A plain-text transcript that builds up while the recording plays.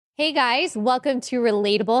Hey guys, welcome to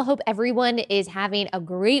Relatable. Hope everyone is having a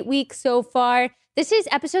great week so far. This is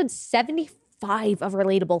episode 75 of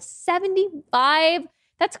Relatable. 75?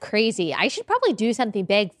 That's crazy. I should probably do something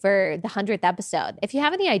big for the 100th episode. If you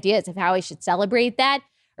have any ideas of how I should celebrate that,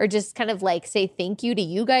 or just kind of like say thank you to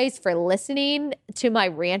you guys for listening to my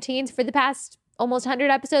rantings for the past almost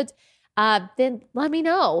 100 episodes, then let me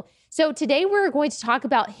know. So today we're going to talk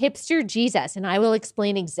about Hipster Jesus, and I will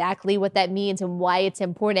explain exactly what that means and why it's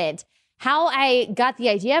important. How I got the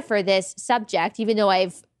idea for this subject, even though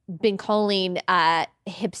I've been calling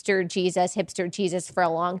Hipster Jesus for a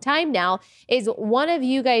long time now, is one of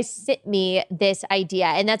you guys sent me this idea.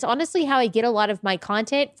 And that's honestly how I get a lot of my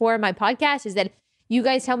content for my podcast, is that you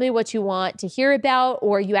guys tell me what you want to hear about,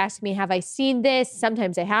 or you ask me, have I seen this?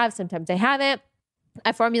 Sometimes I have, sometimes I haven't.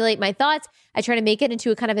 I formulate my thoughts. I try to make it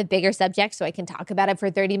into a kind of a bigger subject so I can talk about it for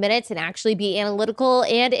 30 minutes and actually be analytical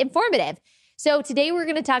and informative. So today we're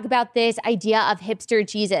going to talk about this idea of Hipster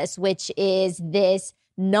Jesus, which is this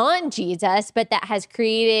non-Jesus, but that has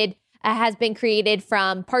been created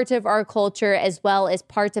from parts of our culture as well as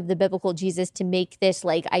parts of the biblical Jesus to make this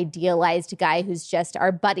like idealized guy who's just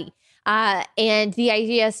our buddy. And the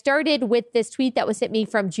idea started with this tweet that was sent me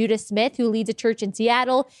from Judah Smith, who leads a church in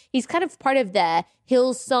Seattle. He's kind of part of the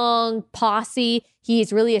Hillsong posse.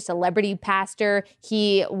 He's really a celebrity pastor.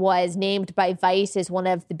 He was named by Vice as one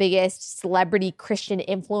of the biggest celebrity Christian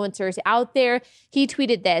influencers out there. He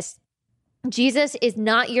tweeted this: Jesus is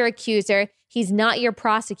not your accuser. He's not your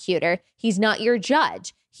prosecutor. He's not your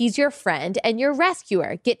judge. He's your friend and your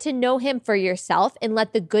rescuer. Get to know him for yourself and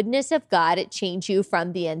let the goodness of God change you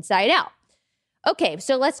from the inside out. Okay,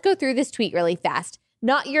 so let's go through this tweet really fast.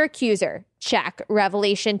 Not your accuser. Check.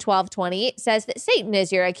 Revelation 12:20 says that Satan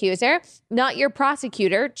is your accuser. Not your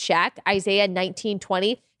prosecutor. Check. Isaiah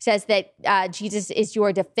 19:20 says that Jesus is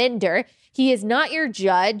your defender. He is not your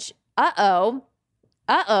judge.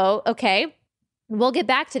 Okay. We'll get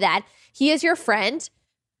back to that. He is your friend.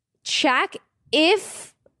 Check.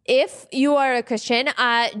 If you are a Christian,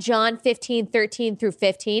 John 15:13 through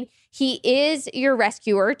 15, he is your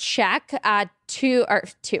rescuer. Check. 2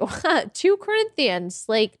 Corinthians,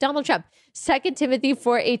 like Donald Trump. 2 Timothy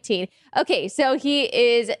 4:18. Okay, so he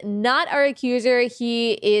is not our accuser.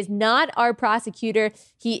 He is not our prosecutor.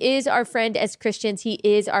 He is our friend as Christians. He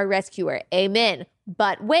is our rescuer. Amen.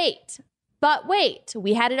 But wait,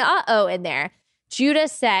 we had an in there. Judah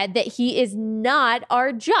said that he is not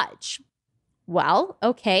our judge. Well,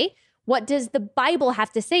 okay, what does the Bible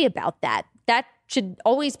have to say about that? That should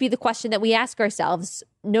always be the question that we ask ourselves,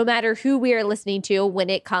 no matter who we are listening to when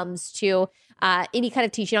it comes to any kind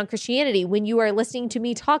of teaching on Christianity. When you are listening to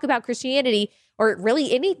me talk about Christianity, or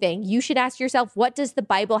really anything, you should ask yourself, what does the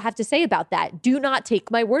Bible have to say about that? Do not take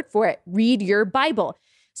my word for it. Read your Bible.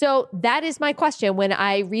 So that is my question when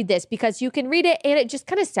I read this, because you can read it and it just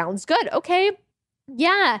kind of sounds good. Okay.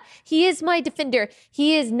 Yeah, he is my defender.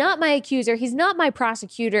 He is not my accuser. He's not my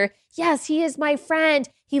prosecutor. Yes, he is my friend.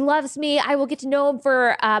 He loves me. I will get to know him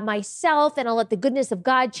for myself, and I'll let the goodness of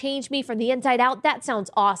God change me from the inside out. That sounds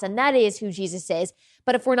awesome. That is who Jesus is.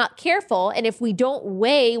 But if we're not careful, and if we don't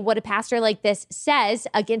weigh what a pastor like this says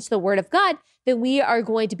against the word of God, then we are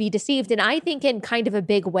going to be deceived. And I think in kind of a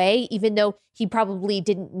big way, even though he probably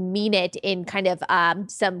didn't mean it in kind of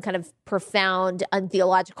some kind of profound,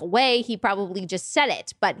 untheological way, he probably just said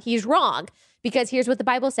it. But he's wrong, because here's what the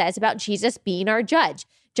Bible says about Jesus being our judge.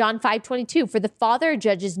 John 5:22, for the Father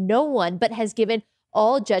judges no one, but has given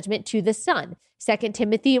all judgment to the Son. 2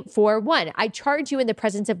 Timothy 4:1, I charge you in the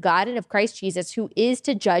presence of God and of Christ Jesus, who is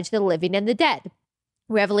to judge the living and the dead.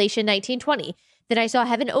 Revelation 19:20, then I saw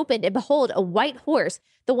heaven opened, and behold, a white horse.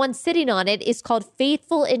 The one sitting on it is called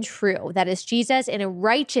Faithful and True. That is Jesus, and in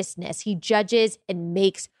righteousness he judges and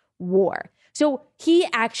makes war. So he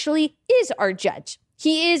actually is our judge.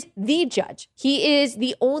 He is the judge. He is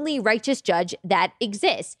the only righteous judge that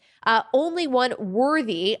exists. Only one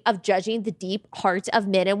worthy of judging the deep hearts of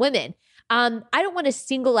men and women. I don't want to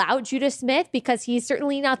single out Judah Smith, because he's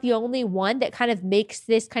certainly not the only one that kind of makes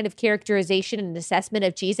this kind of characterization and assessment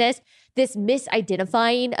of Jesus. This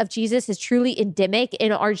misidentifying of Jesus is truly endemic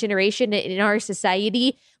in our generation and in our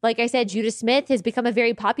society. Like I said, Judah Smith has become a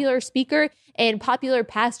very popular speaker and popular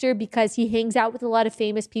pastor because he hangs out with a lot of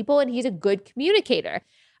famous people and he's a good communicator.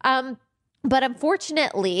 But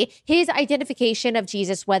unfortunately, his identification of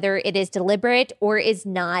Jesus, whether it is deliberate or is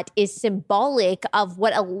not, is symbolic of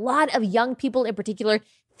what a lot of young people in particular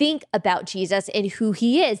think about Jesus and who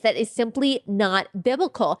he is. That is simply not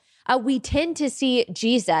biblical. We tend to see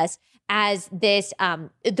Jesus as this,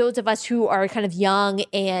 those of us who are kind of young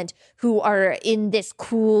and who are in this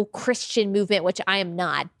cool Christian movement, which I am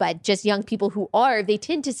not, but just young people who are, they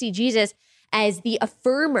tend to see Jesus as the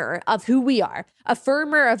affirmer of who we are,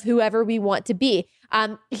 affirmer of whoever we want to be.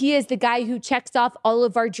 He is the guy who checks off all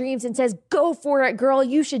of our dreams and says, go for it, girl.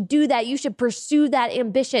 You should do that. You should pursue that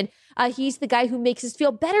ambition. He's the guy who makes us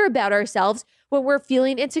feel better about ourselves when we're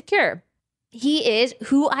feeling insecure. He is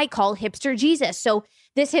who I call Hipster Jesus. So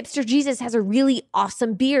this Hipster Jesus has a really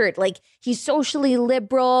awesome beard. Like, he's socially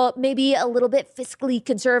liberal, maybe a little bit fiscally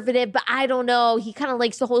conservative, but I don't know. He kind of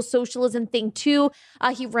likes the whole socialism thing too.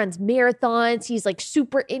 He runs marathons. He's like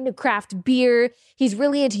super into craft beer. He's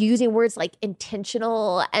really into using words like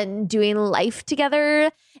intentional and doing life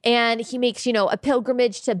together. And he makes, a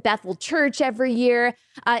pilgrimage to Bethel Church every year.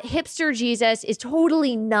 Hipster Jesus is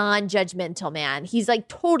totally non-judgmental, man. He's like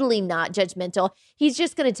totally not judgmental. He's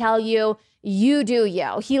just going to tell you, you do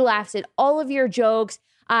you. He laughs at all of your jokes.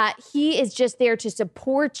 He is just there to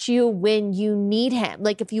support you when you need him.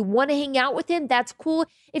 Like, if you want to hang out with him, that's cool.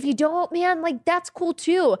 If you don't, man, like, that's cool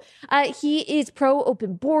too. He is pro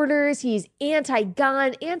open borders. He's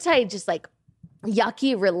anti-gun, anti-just like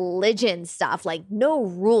yucky religion stuff, like no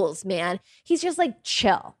rules, man. He's just like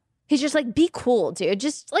chill. He's just like, be cool, dude.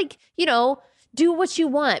 Just like, do what you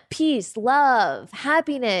want. Peace, love,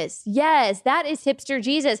 happiness. Yes, that is Hipster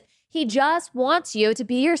Jesus. He just wants you to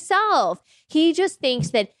be yourself. He just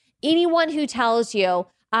thinks that anyone who tells you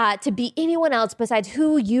to be anyone else besides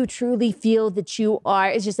who you truly feel that you are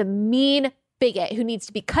is just a mean bigot who needs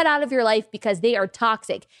to be cut out of your life because they are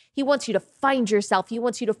toxic. He wants you to find yourself. He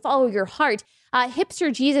wants you to follow your heart.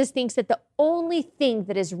 Hipster Jesus thinks that the only thing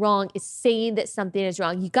that is wrong is saying that something is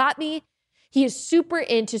wrong. You got me? He is super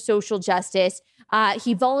into social justice.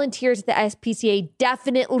 He volunteers at the SPCA,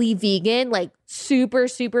 definitely vegan, like super,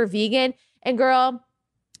 super vegan. And girl,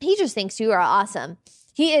 he just thinks you are awesome.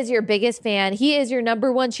 He is your biggest fan. He is your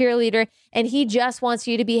number one cheerleader, and he just wants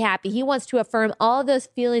you to be happy. He wants to affirm all those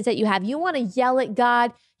feelings that you have. You want to yell at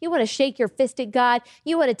God. You want to shake your fist at God.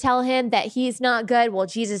 You want to tell him that he's not good. Well,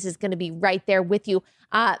 Jesus is going to be right there with you,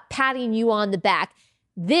 patting you on the back.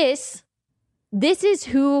 This is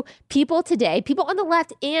who people today, people on the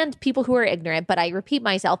left and people who are ignorant, but I repeat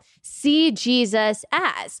myself, see Jesus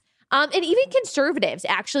as. And even conservatives,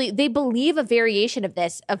 actually, they believe a variation of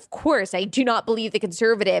this. Of course, I do not believe the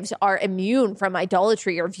conservatives are immune from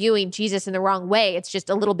idolatry or viewing Jesus in the wrong way. It's just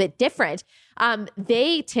a little bit different.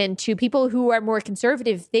 They tend to, people who are more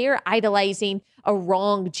conservative, they're idolizing a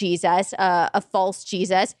wrong Jesus, a false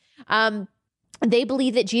Jesus. They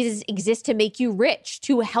believe that Jesus exists to make you rich,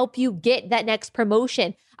 to help you get that next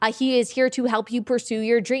promotion. He is here to help you pursue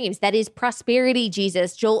your dreams. That is prosperity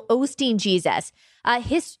Jesus, Joel Osteen Jesus.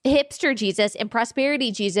 Hipster Jesus and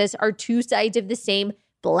prosperity Jesus are two sides of the same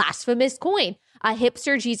blasphemous coin.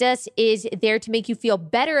 Hipster Jesus is there to make you feel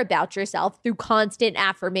better about yourself through constant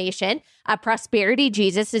affirmation. Prosperity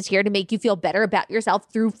Jesus is here to make you feel better about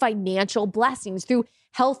yourself through financial blessings, through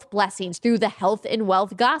health blessings, through the health and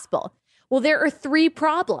wealth gospel. Well, there are three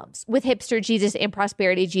problems with Hipster Jesus and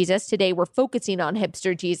prosperity Jesus. Today, we're focusing on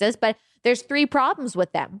Hipster Jesus, but there's three problems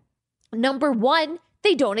with them. Number one,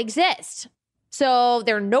 they don't exist. So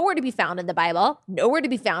they're nowhere to be found in the Bible, nowhere to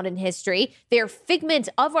be found in history. They're figments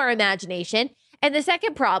of our imagination. And the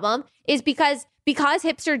second problem is because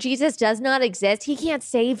Hipster Jesus does not exist, he can't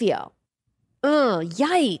save you.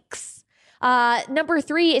 Yikes. Number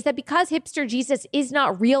three is that because Hipster Jesus is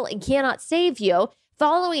not real and cannot save you,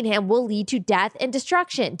 following him will lead to death and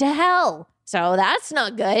destruction, to hell. So that's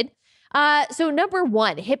not good. So number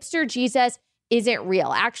one, Hipster Jesus isn't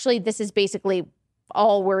real. Actually, this is basically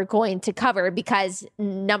all we're going to cover because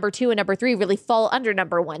number two and number three really fall under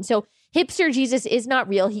number one. So Hipster Jesus is not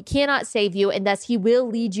real. He cannot save you, and thus he will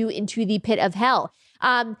lead you into the pit of hell.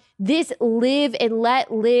 This live and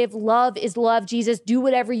let live, love is love, Jesus, do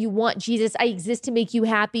whatever you want, Jesus, I exist to make you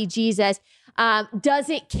happy, Jesus,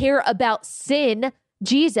 doesn't care about sin,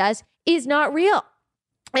 Jesus, is not real.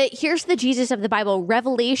 Here's the Jesus of the Bible.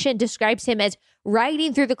 Revelation describes him as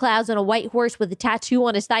riding through the clouds on a white horse with a tattoo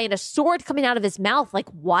on his thigh and a sword coming out of his mouth. Like,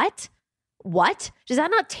 what? What? Does that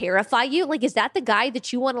not terrify you? Like, is that the guy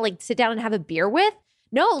that you want to like sit down and have a beer with?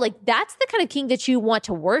 No, like that's the kind of king that you want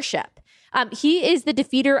to worship. He is the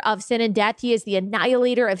defeater of sin and death. He is the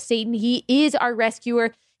annihilator of Satan. He is our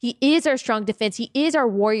rescuer. He is our strong defense. He is our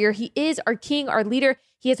warrior. He is our king, our leader.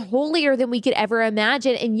 He is holier than we could ever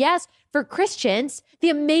imagine. And yes, for Christians, the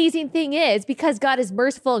amazing thing is because God is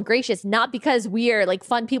merciful and gracious, not because we are like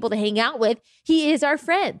fun people to hang out with, he is our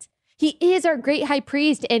friend. He is our great high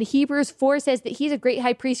priest. And Hebrews 4 says that he's a great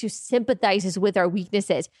high priest who sympathizes with our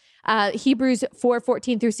weaknesses. Hebrews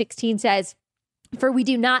 4:14-16 says, "For we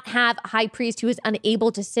do not have a high priest who is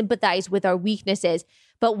unable to sympathize with our weaknesses,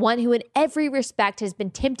 but one who in every respect has been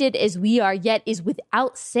tempted as we are, yet is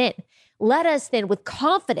without sin. Let us then with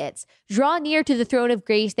confidence draw near to the throne of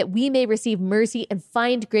grace that we may receive mercy and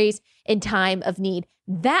find grace in time of need."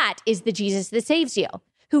 That is the Jesus that saves you,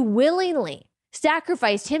 who willingly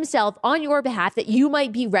sacrificed himself on your behalf that you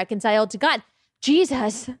might be reconciled to God.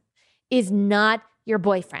 Jesus is not your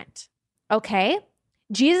boyfriend, okay?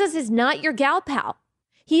 Jesus is not your gal pal.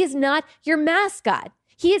 He is not your mascot.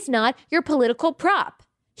 He is not your political prop.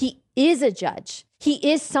 He is a judge. He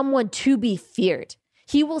is someone to be feared.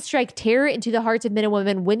 He will strike terror into the hearts of men and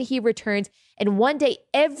women when he returns. And one day,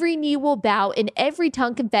 every knee will bow and every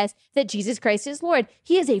tongue confess that Jesus Christ is Lord.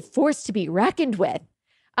 He is a force to be reckoned with.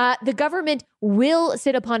 The government will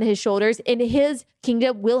sit upon his shoulders and his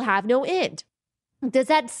kingdom will have no end. Does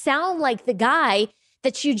that sound like the guy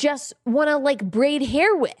that you just want to like braid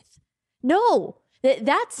hair with? No,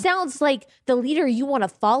 that sounds like the leader you want to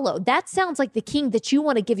follow. That sounds like the king that you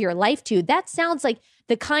want to give your life to. That sounds like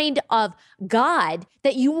the kind of God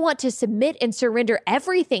that you want to submit and surrender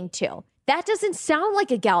everything to. That doesn't sound like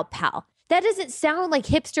a gal pal. That doesn't sound like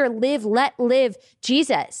hipster live, let live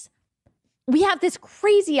Jesus. We have this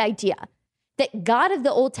crazy idea that God of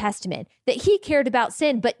the Old Testament, that he cared about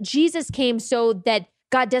sin, but Jesus came so that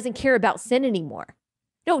God doesn't care about sin anymore.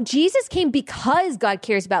 No, Jesus came because God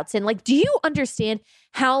cares about sin. Like, do you understand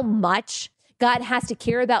how much God has to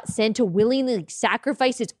care about sin to willingly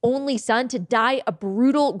sacrifice his only son to die a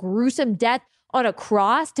brutal, gruesome death on a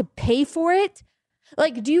cross to pay for it?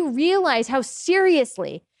 Like, do you realize how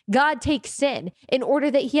seriously God takes sin in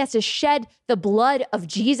order that he has to shed the blood of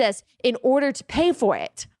Jesus in order to pay for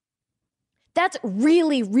it? That's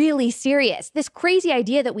really, really serious. This crazy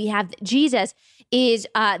idea that we have that Jesus is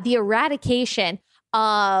the eradication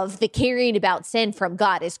of the caring about sin from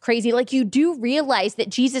God is crazy. Like, you do realize that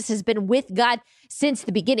Jesus has been with God since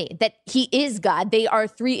the beginning, that he is God. They are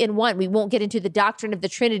three in one. We won't get into the doctrine of the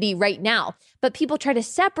Trinity right now, but people try to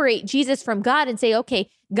separate Jesus from God and say, okay,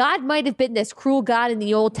 God might have been this cruel God in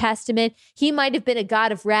the Old Testament. He might have been a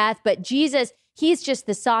God of wrath, but Jesus, he's just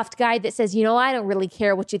the soft guy that says, you know, I don't really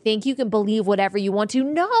care what you think. You can believe whatever you want to.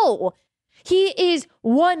 No, he is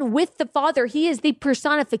one with the Father. He is the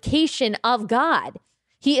personification of God.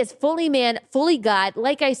 He is fully man, fully God.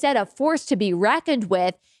 Like I said, a force to be reckoned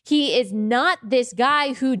with. He is not this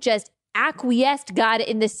guy who just acquiesced God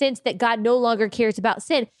in the sense that God no longer cares about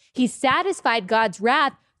sin. He satisfied God's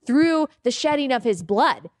wrath through the shedding of his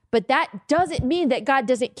blood. But that doesn't mean that God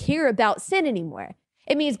doesn't care about sin anymore.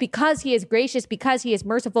 It means because he is gracious, because he is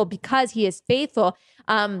merciful, because he is faithful,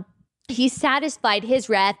 he satisfied his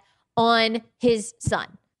wrath on his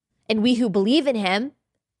son. And we who believe in him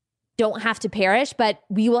don't have to perish, but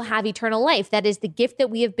we will have eternal life. That is the gift that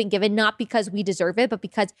we have been given, not because we deserve it, but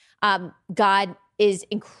because God is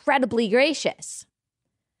incredibly gracious.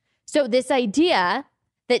 So this idea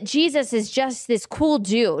that Jesus is just this cool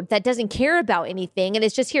dude that doesn't care about anything and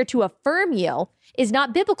is just here to affirm you is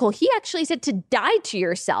not biblical. He actually said to die to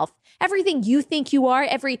yourself. Everything you think you are,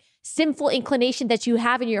 every sinful inclination that you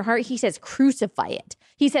have in your heart, he says, crucify it.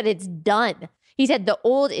 He said, it's done. He said, the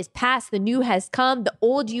old is past, the new has come. The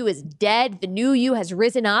old you is dead. The new you has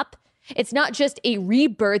risen up. It's not just a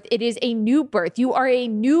rebirth. It is a new birth. You are a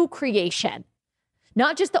new creation.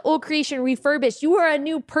 Not just the old creation refurbished. You are a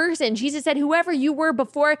new person. Jesus said, whoever you were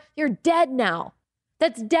before, you're dead now.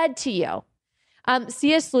 That's dead to you.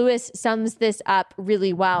 C.S. Lewis sums this up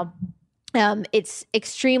really well. It's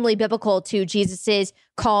extremely biblical to Jesus's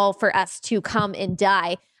call for us to come and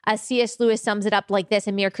die. C.S. Lewis sums it up like this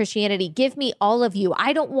in Mere Christianity: give me all of you.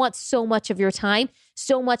 I don't want so much of your time,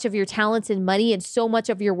 so much of your talents and money, and so much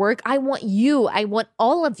of your work. I want you. I want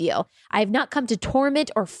all of you. I have not come to torment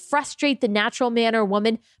or frustrate the natural man or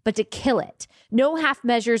woman, but to kill it. No half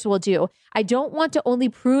measures will do. I don't want to only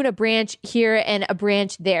prune a branch here and a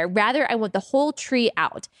branch there. Rather, I want the whole tree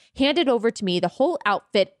out. Hand it over to me, the whole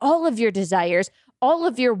outfit, all of your desires, all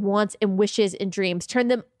of your wants and wishes and dreams. Turn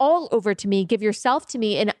them all over to me. Give yourself to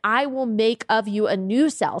me, and I will make of you a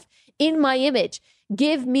new self in my image.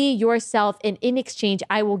 Give me yourself, and in exchange,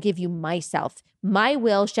 I will give you myself. My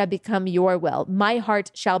will shall become your will. My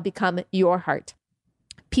heart shall become your heart.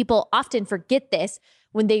 People often forget this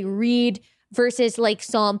when they read verses like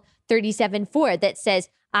Psalm 37:4 that says,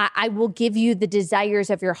 I will give you the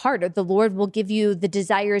desires of your heart, or the Lord will give you the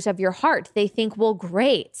desires of your heart. They think, well,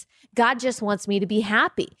 great. God just wants me to be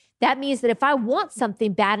happy. That means that if I want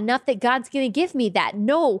something bad enough, that God's going to give me that.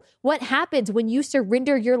 No, what happens when you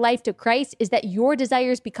surrender your life to Christ is that your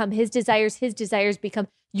desires become his desires become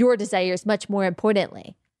your desires, much more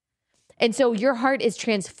importantly. And so your heart is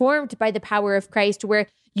transformed by the power of Christ, where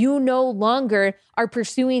you no longer are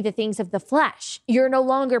pursuing the things of the flesh. You're no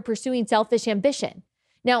longer pursuing selfish ambition.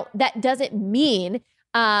 Now, that doesn't mean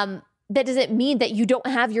that you don't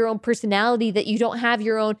have your own personality, that you don't have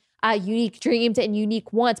your own unique dreams and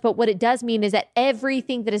unique wants. But what it does mean is that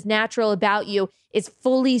everything that is natural about you is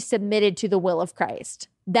fully submitted to the will of Christ.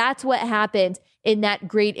 That's what happens in that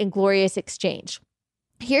great and glorious exchange.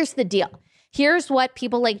 Here's the deal. Here's what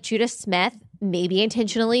people like Judah Smith, maybe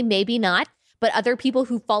intentionally, maybe not, but other people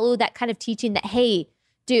who follow that kind of teaching that, hey,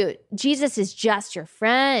 dude, Jesus is just your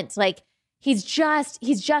friend. Like, he's just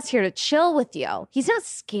here to chill with you. He's not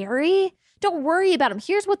scary. Don't worry about him.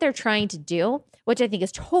 Here's what they're trying to do, which I think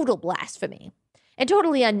is total blasphemy and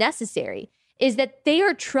totally unnecessary, is that they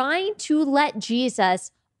are trying to let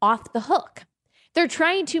Jesus off the hook. They're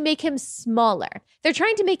trying to make him smaller. They're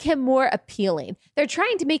trying to make him more appealing. They're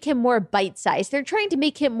trying to make him more bite-sized. They're trying to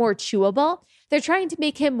make him more chewable. They're trying to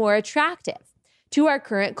make him more attractive to our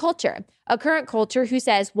current culture, a current culture who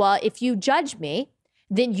says, well, if you judge me,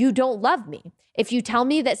 then you don't love me. If you tell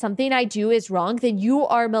me that something I do is wrong, then you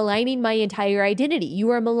are maligning my entire identity. You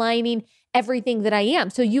are maligning everything that I am.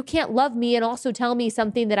 So you can't love me and also tell me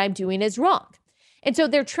something that I'm doing is wrong. And so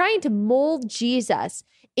they're trying to mold Jesus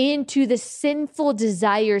into the sinful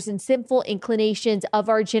desires and sinful inclinations of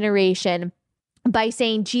our generation by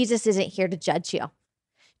saying Jesus isn't here to judge you.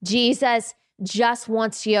 Jesus just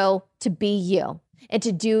wants you to be you and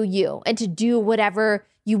to do whatever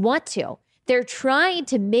you want to. They're trying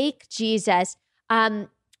to make Jesus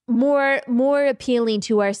more appealing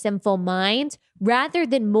to our sinful minds rather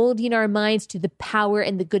than molding our minds to the power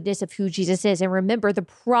and the goodness of who Jesus is. And remember, the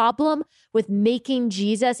problem with making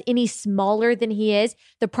Jesus any smaller than he is,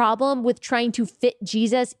 the problem with trying to fit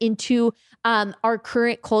Jesus into our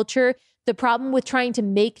current culture, the problem with trying to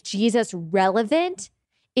make Jesus relevant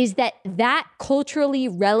is that culturally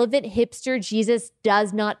relevant hipster Jesus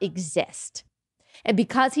does not exist. And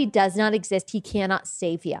because he does not exist, he cannot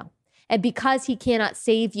save you. And because he cannot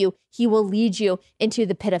save you, he will lead you into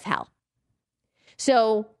the pit of hell.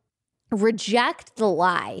 So reject the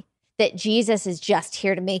lie that Jesus is just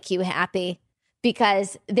here to make you happy,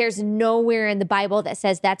 because there's nowhere in the Bible that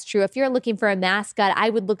says that's true. If you're looking for a mascot,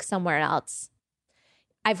 I would look somewhere else.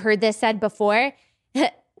 I've heard this said before.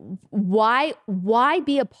 Why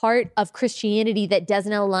be a part of Christianity that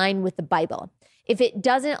doesn't align with the Bible? If it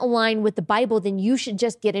doesn't align with the Bible, then you should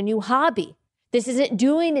just get a new hobby. This isn't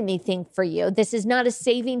doing anything for you. This is not a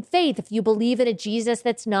saving faith if you believe in a Jesus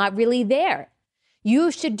that's not really there.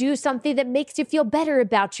 You should do something that makes you feel better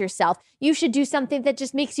about yourself. You should do something that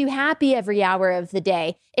just makes you happy every hour of the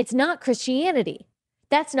day. It's not Christianity.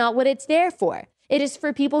 That's not what it's there for. It is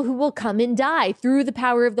for people who will come and die through the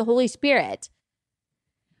power of the Holy Spirit.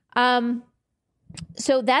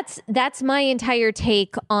 So that's my entire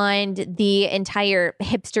take on the entire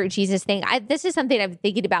hipster Jesus thing. This is something I've been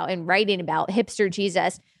thinking about and writing about hipster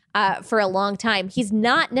Jesus for a long time. He's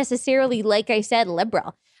not necessarily, like I said,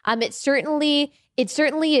 liberal. It certainly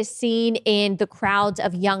is seen in the crowds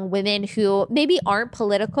of young women who maybe aren't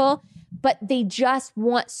political, but they just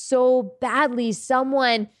want so badly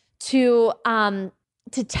someone to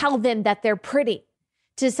tell them that they're pretty,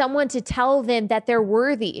 to someone to tell them that they're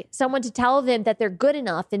worthy, someone to tell them that they're good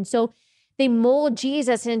enough. And so they mold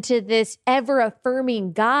Jesus into this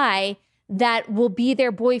ever-affirming guy that will be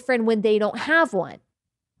their boyfriend when they don't have one.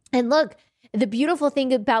 And look, the beautiful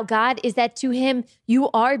thing about God is that to him,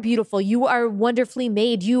 you are beautiful. You are wonderfully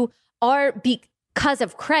made. You are, because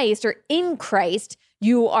of Christ or in Christ,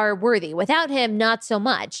 you are worthy. Without him, not so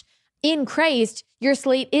much. In Christ, your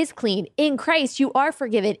slate is clean. In Christ, you are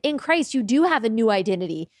forgiven. In Christ, you do have a new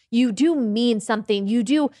identity. You do mean something. You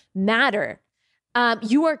do matter.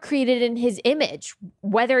 You are created in his image.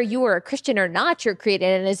 Whether you are a Christian or not, you're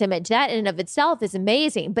created in his image. That in and of itself is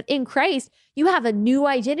amazing. But in Christ, you have a new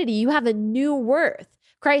identity. You have a new worth.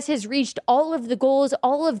 Christ has reached all of the goals,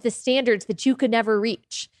 all of the standards that you could never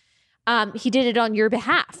reach. He did it on your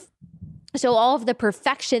behalf. So all of the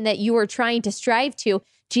perfection that you are trying to strive to,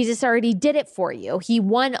 Jesus already did it for you. He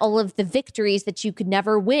won all of the victories that you could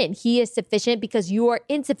never win. He is sufficient because you are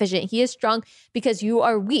insufficient. He is strong because you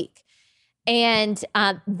are weak. And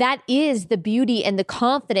that is the beauty and the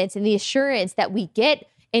confidence and the assurance that we get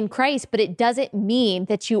in Christ. But it doesn't mean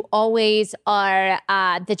that you always are,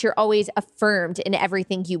 that you're always affirmed in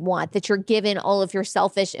everything you want, that you're given all of your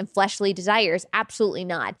selfish and fleshly desires. Absolutely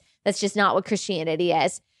not. That's just not what Christianity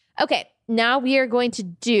is. Okay, now we are going to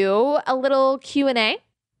do a little Q&A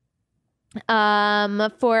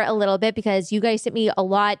for a little bit because you guys sent me a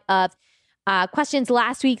lot of questions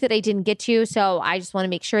last week that I didn't get to. So I just want to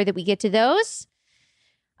make sure that we get to those.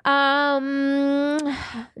 Do I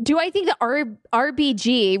think that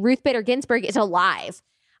RBG, Ruth Bader Ginsburg, is alive?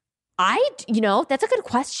 That's a good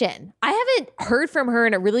question. I haven't heard from her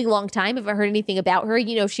in a really long time. I haven't heard anything about her.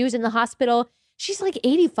 She was in the hospital. She's like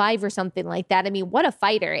 85 or something like that. I mean, what a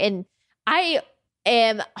fighter. And I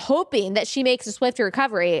am hoping that she makes a swift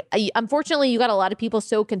recovery. Unfortunately, you got a lot of people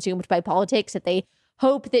so consumed by politics that they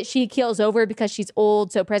hope that she keels over because she's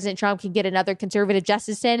old so President Trump can get another conservative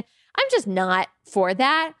justice in. I'm just not for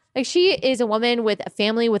that. Like, she is a woman with a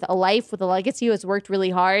family, with a life, with a legacy, who has worked really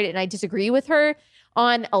hard. And I disagree with her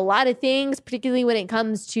on a lot of things, particularly when it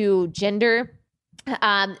comes to gender. But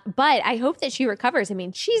I hope that she recovers. I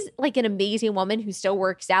mean, she's like an amazing woman who still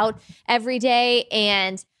works out every day.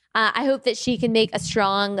 And I hope that she can make a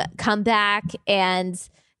strong comeback. And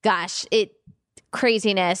gosh,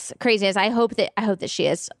 craziness. I hope that she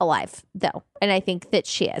is alive though. And I think that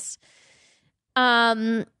she is.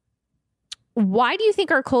 Why do you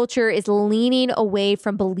think our culture is leaning away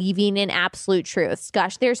from believing in absolute truths?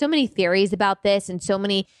 Gosh, there are so many theories about this and so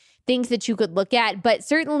many things that you could look at, but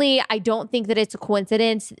certainly I don't think that it's a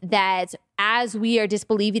coincidence that as we are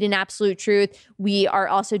disbelieving in absolute truth, we are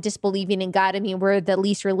also disbelieving in God. I mean, we're the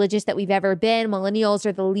least religious that we've ever been. Millennials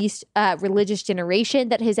are the least religious generation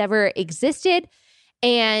that has ever existed.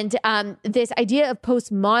 And this idea of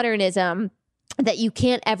postmodernism, that you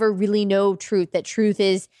can't ever really know truth, that truth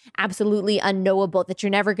is absolutely unknowable, that you're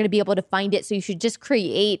never going to be able to find it. So you should just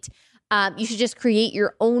create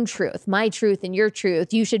your own truth, my truth and your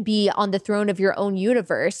truth. You should be on the throne of your own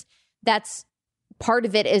universe. That's part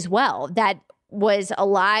of it as well. That was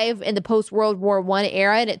alive in the post-World War I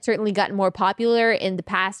era, and it's certainly gotten more popular in the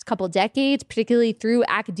past couple decades, particularly through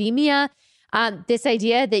academia. This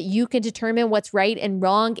idea that you can determine what's right and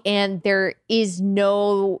wrong, and there is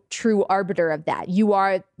no true arbiter of that. You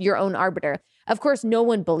are your own arbiter. Of course, no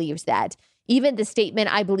one believes that. Even the statement,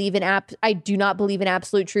 I do not believe in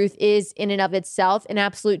absolute truth, is in and of itself an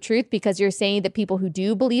absolute truth, because you're saying that people who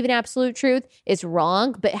do believe in absolute truth is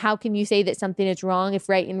wrong. But how can you say that something is wrong if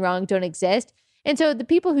right and wrong don't exist? And so the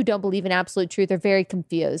people who don't believe in absolute truth are very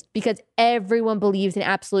confused, because everyone believes in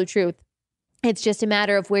absolute truth. It's just a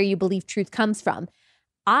matter of where you believe truth comes from.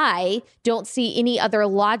 I don't see any other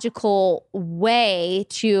logical way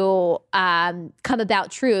to come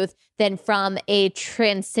about truth than from a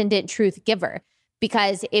transcendent truth giver.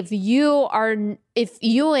 Because if you and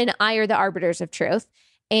I are the arbiters of truth,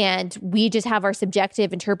 and we just have our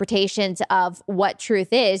subjective interpretations of what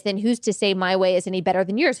truth is, then who's to say my way is any better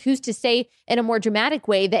than yours? Who's to say in a more dramatic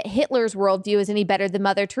way that Hitler's worldview is any better than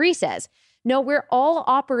Mother Teresa's? No, we're all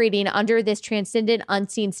operating under this transcendent,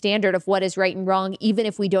 unseen standard of what is right and wrong, even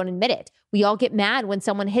if we don't admit it. We all get mad when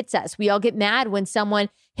someone hits us. We all get mad when someone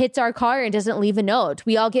hits our car and doesn't leave a note.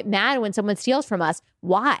 We all get mad when someone steals from us.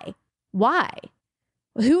 Why?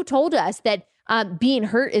 Who told us that being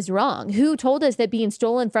hurt is wrong? Who told us that being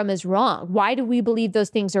stolen from is wrong? Why do we believe those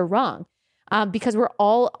things are wrong? Because we're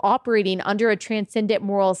all operating under a transcendent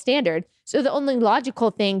moral standard. So the only logical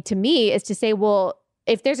thing to me is to say, well,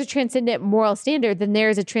 if there's a transcendent moral standard, then there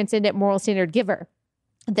is a transcendent moral standard giver.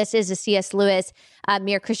 This is a C.S. Lewis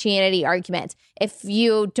mere Christianity argument. If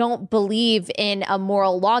you don't believe in a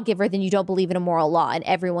moral lawgiver, then you don't believe in a moral law, and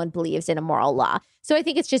everyone believes in a moral law. So I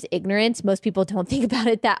think it's just ignorance. Most people don't think about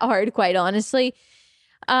it that hard, quite honestly.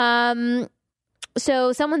 So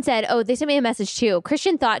someone said, they sent me a message too.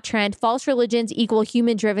 Christian thought trend, false religions equal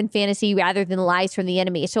human-driven fantasy rather than lies from the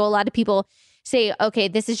enemy. So a lot of people say, okay,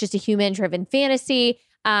 this is just a human-driven fantasy.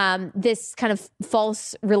 This kind of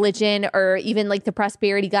false religion, or even like the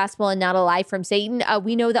prosperity gospel and not a lie from Satan.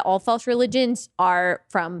 We know that all false religions are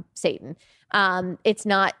from Satan. It's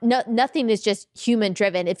nothing is just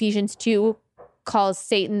human-driven. Ephesians 2 calls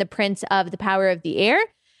Satan the prince of the power of the air.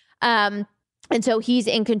 And so he's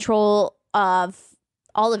in control of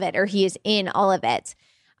all of it, or he is in all of it.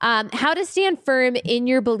 How to stand firm in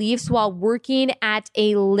your beliefs while working at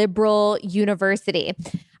a liberal university.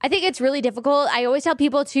 I think it's really difficult. I always tell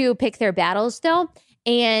people to pick their battles, though,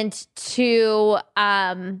 and to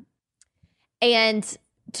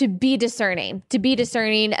be discerning,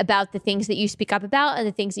 about the things that you speak up about and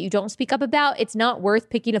the things that you don't speak up about. It's not worth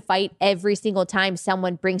picking a fight every single time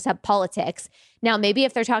someone brings up politics. Now, maybe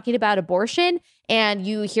if they're talking about abortion and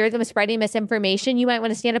you hear them spreading misinformation, you might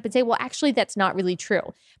want to stand up and say, well, actually, that's not really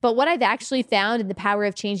true. But what I've actually found in the power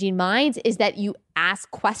of changing minds is that you ask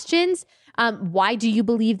questions Why do you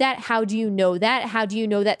believe that? How do you know that? How do you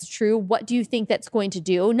know that's true? What do you think that's going to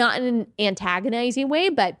do? Not in an antagonizing way,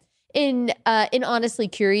 but in an honestly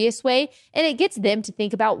curious way. And it gets them to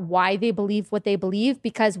think about why they believe what they believe,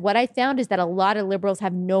 because what I found is that a lot of liberals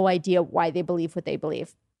have no idea why they believe what they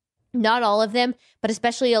believe. Not all of them, but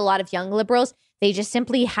especially a lot of young liberals, they just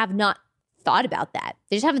simply have not thought about that.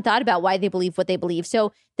 They just haven't thought about why they believe what they believe.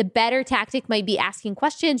 So the better tactic might be asking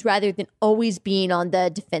questions rather than always being on the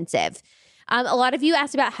defensive. A lot of you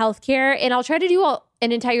asked about healthcare, and I'll try to do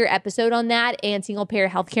an entire episode on that and single payer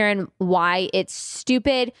healthcare and why it's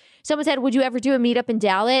stupid. Someone said, would you ever do a meetup in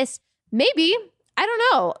Dallas? Maybe. I don't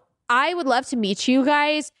know. I would love to meet you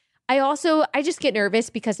guys. I just get nervous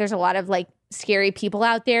because there's a lot of like scary people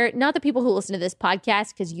out there. Not the people who listen to this podcast,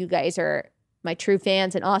 because you guys are my true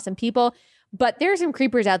fans and awesome people, but there's some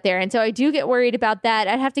creepers out there. And so I do get worried about that.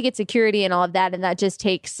 I'd have to get security and all of that. And that just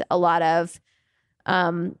takes a lot of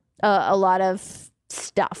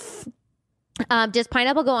stuff. Does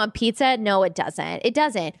pineapple go on pizza? No, it doesn't. It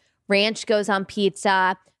doesn't. Ranch goes on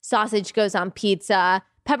pizza. Sausage goes on pizza.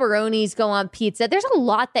 Pepperonis go on pizza. There's a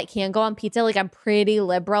lot that can go on pizza. Like, I'm pretty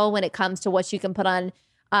liberal when it comes to what you can put on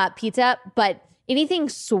pizza, but anything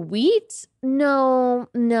sweet? No.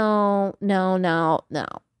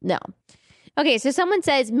 Okay, so someone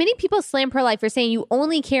says, many people slam pro-life for saying you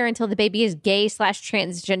only care until the baby is gay /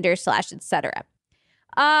 transgender / etc.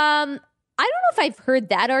 I don't know if I've heard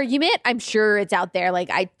that argument. I'm sure it's out there. Like,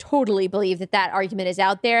 I totally believe that argument is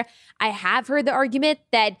out there. I have heard the argument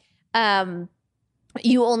that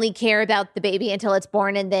you only care about the baby until it's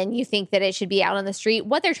born and then you think that it should be out on the street.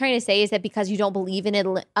 What they're trying to say is that because you don't believe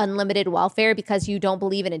in unlimited welfare, because you don't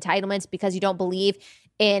believe in entitlements, because you don't believe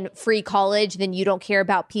in free college, then you don't care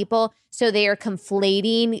about people. So they are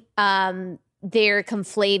conflating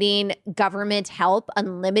government help,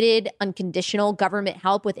 unlimited, unconditional government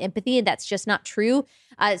help with empathy, and that's just not true.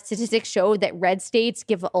 Statistics show that red states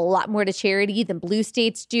give a lot more to charity than blue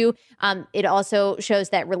states do. It also shows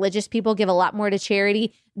that religious people give a lot more to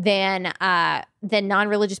charity than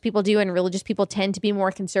non-religious people do, and religious people tend to be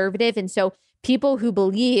more conservative. And so people who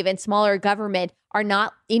believe in smaller government are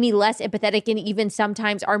not any less empathetic, and even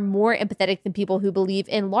sometimes are more empathetic than people who believe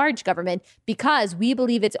in large government, because we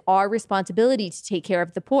believe it's our responsibility to take care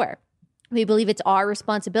of the poor. We believe it's our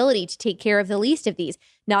responsibility to take care of the least of these,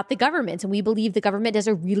 not the government's. And we believe the government does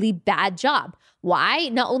a really bad job. Why?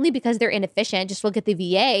 Not only because they're inefficient, just look at the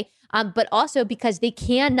VA, but also because they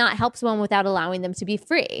cannot help someone without allowing them to be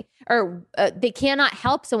free. Or they cannot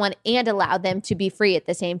help someone and allow them to be free at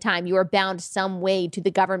the same time. You are bound some way to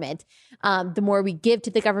the government. The more we give to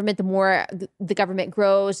the government, the more the government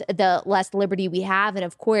grows, the less liberty we have. And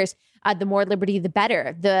of course, the more liberty, the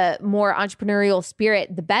better. The more entrepreneurial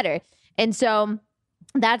spirit, the better. And so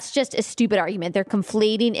that's just a stupid argument. They're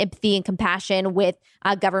conflating empathy and compassion with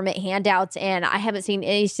government handouts. And I haven't seen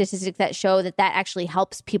any statistics that show that actually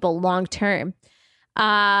helps people long term.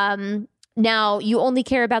 Now, you only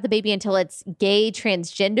care about the baby until it's gay,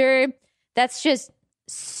 transgender. That's just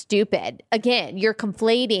stupid. Again, you're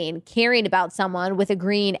conflating caring about someone with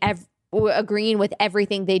agreeing with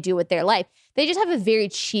everything they do with their life. They just have a very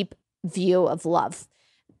cheap view of love.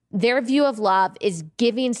 Their view of love is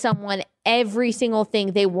giving someone every single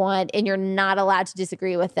thing they want, and you're not allowed to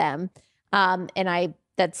disagree with them.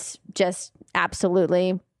 That's just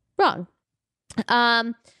absolutely wrong.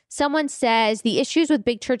 Someone says the issues with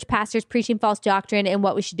big church pastors preaching false doctrine and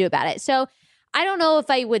what we should do about it. So I don't know if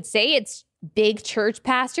I would say it's big church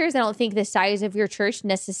pastors. I don't think the size of your church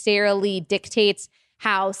necessarily dictates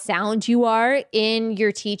how sound you are in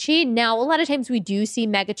your teaching. Now, a lot of times we do see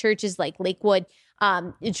mega churches like Lakewood,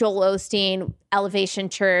 Joel Osteen, Elevation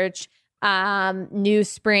Church, New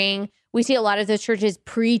Spring. We see a lot of those churches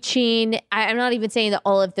preaching. I'm not even saying that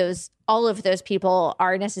all of those people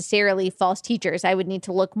are necessarily false teachers. I would need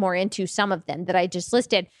to look more into some of them that I just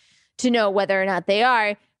listed to know whether or not they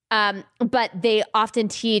are. But they often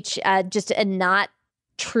teach just a not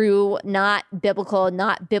true, not biblical,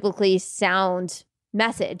 not biblically sound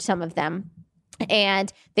message, some of them.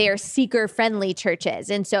 And they are seeker-friendly churches.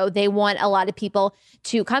 And so they want a lot of people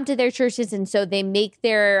to come to their churches. And so they make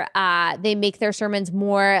their sermons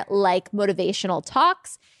more like motivational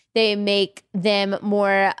talks. They make them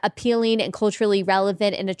more appealing and culturally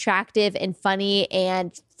relevant and attractive and funny,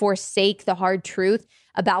 and forsake the hard truth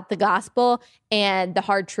about the gospel and the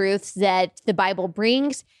hard truths that the Bible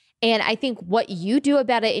brings. And I think what you do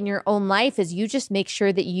about it in your own life is you just make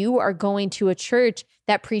sure that you are going to a church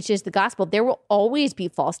that preaches the gospel. There will always be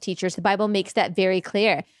false teachers. The Bible makes that very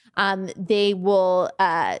clear. They will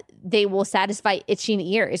satisfy itching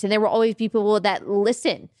ears, and there will always be people that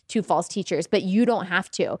listen to false teachers, but you don't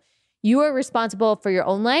have to. You are responsible for your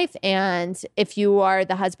own life. And if you are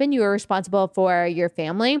the husband, you are responsible for your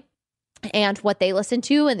family and what they listen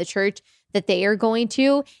to and the church that they are going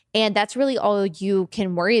to. And that's really all you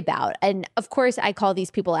can worry about. And of course, I call these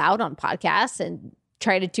people out on podcasts and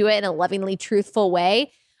try to do it in a lovingly truthful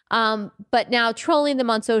way. But now trolling them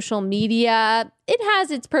on social media, it has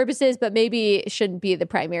its purposes, but maybe it shouldn't be the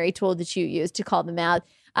primary tool that you use to call them out.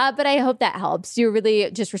 But I hope that helps. You're really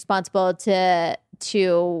just responsible to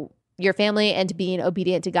your family and to being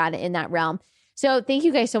obedient to God in that realm. So thank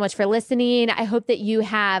you guys so much for listening. I hope that you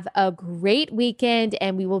have a great weekend,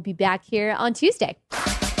 and we will be back here on Tuesday.